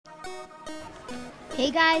Hey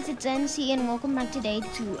guys, it's NC and welcome back today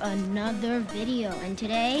to another video. And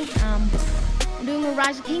today, I'm doing a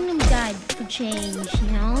Rise of Kingdoms guide for change,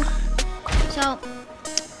 So,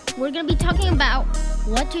 we're gonna be talking about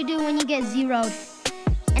what to do when you get zeroed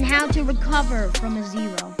and how to recover from a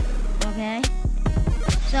zero, okay?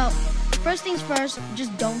 So, first things first,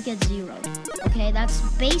 just don't get zeroed, okay? That's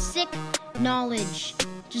basic knowledge.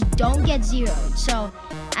 Just don't get zeroed. So,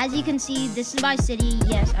 as you can see, this is my city.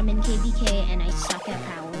 Yes, I'm in KVK and I suck at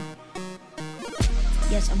power.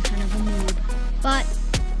 Yes, I'm kind of a noob. But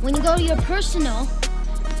when you go to your personal,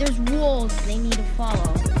 there's rules they need to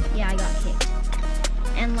follow. Yeah, I got kicked.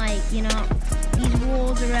 And these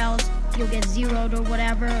rules or else you'll get zeroed or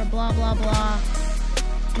whatever, blah, blah, blah.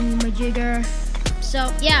 Majigger. So,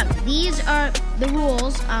 yeah, these are the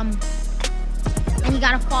rules. And you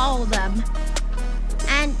gotta follow them.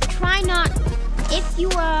 And try not, if you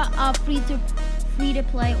are a free to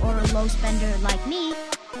play or a low spender like me,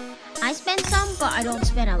 I spend some, but I don't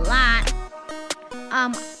spend a lot.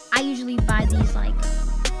 I usually buy these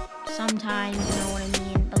sometimes, you know what I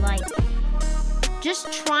mean? But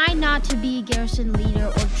just try not to be a garrison leader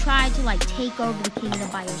or try to take over the kingdom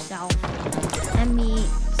by yourself. I mean,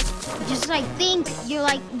 just think you're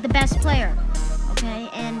the best player, okay?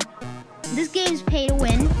 And this game's pay to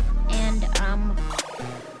win, and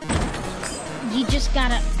you just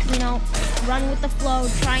gotta, run with the flow.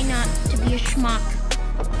 Try not to be a schmuck.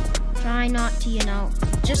 Try not to,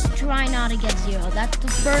 just try not to get zero. That's the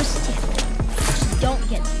first tip. Just don't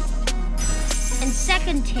get zero. And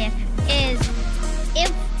second tip is,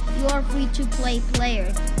 if you're a free-to-play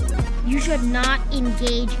player, you should not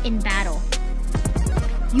engage in battle.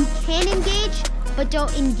 You can engage, but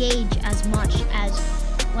don't engage as much as,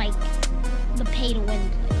 the pay-to-win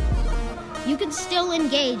play. You can still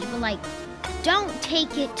engage, but, don't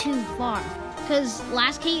take it too far. Because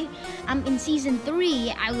in season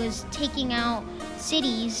 3, I was taking out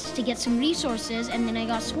cities to get some resources, and then I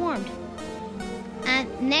got swarmed. And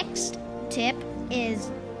next tip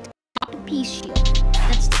is pop a peace shield.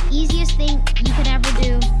 That's the easiest thing you could ever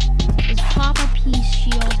do, is pop a peace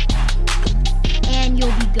shield, and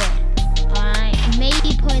you'll be good.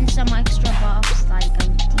 Maybe put in some extra buffs,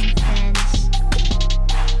 defense,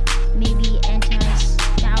 maybe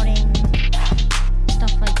anti-scouting,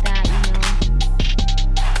 stuff like that,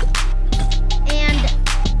 And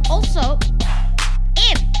also,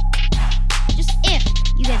 if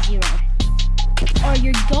you get zeroed, or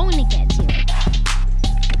you're going to get zeroed,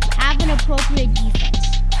 have an appropriate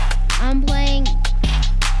defense. I'm playing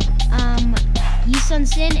Yi Sun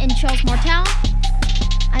Sin and Charles Martel.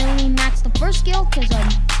 I only max the first skill because I'm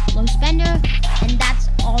low spender, and that's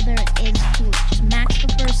all there is to it. Just max the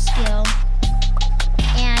first skill,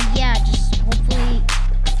 and yeah, just hopefully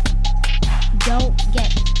don't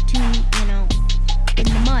get too, in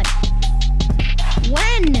the mud.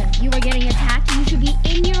 When you are getting attacked, you should be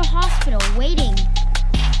in your hospital waiting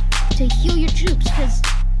to heal your troops, because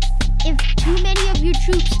if too many of your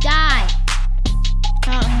troops die,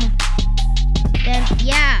 then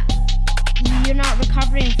yeah, you're not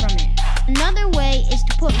recovering from it. Another way is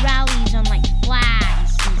to put rallies on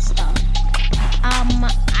flags and stuff.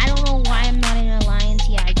 I don't know why I'm not in an alliance.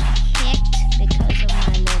 Yeah, I got kicked because of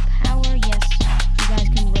my low power. Yes, you guys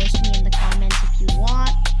can roast me in the comments if you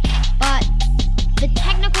want. But the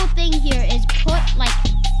technical thing here is put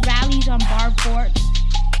rallies on bar forts.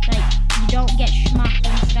 You don't get schmucked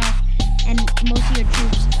and stuff. And most of your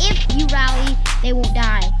troops, if you rally, they won't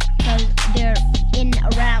die because they're in a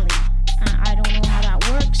rally. I don't know how that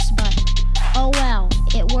works, but oh well,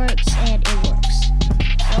 it works and it works.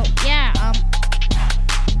 So yeah,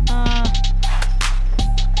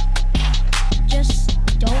 just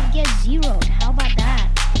don't get zeroed. How about that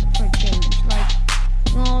for change?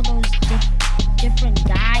 All those different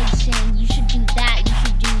guides saying you should do that, you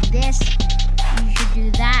should do this, you should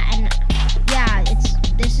do that, and yeah,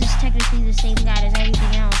 this is technically the same guide as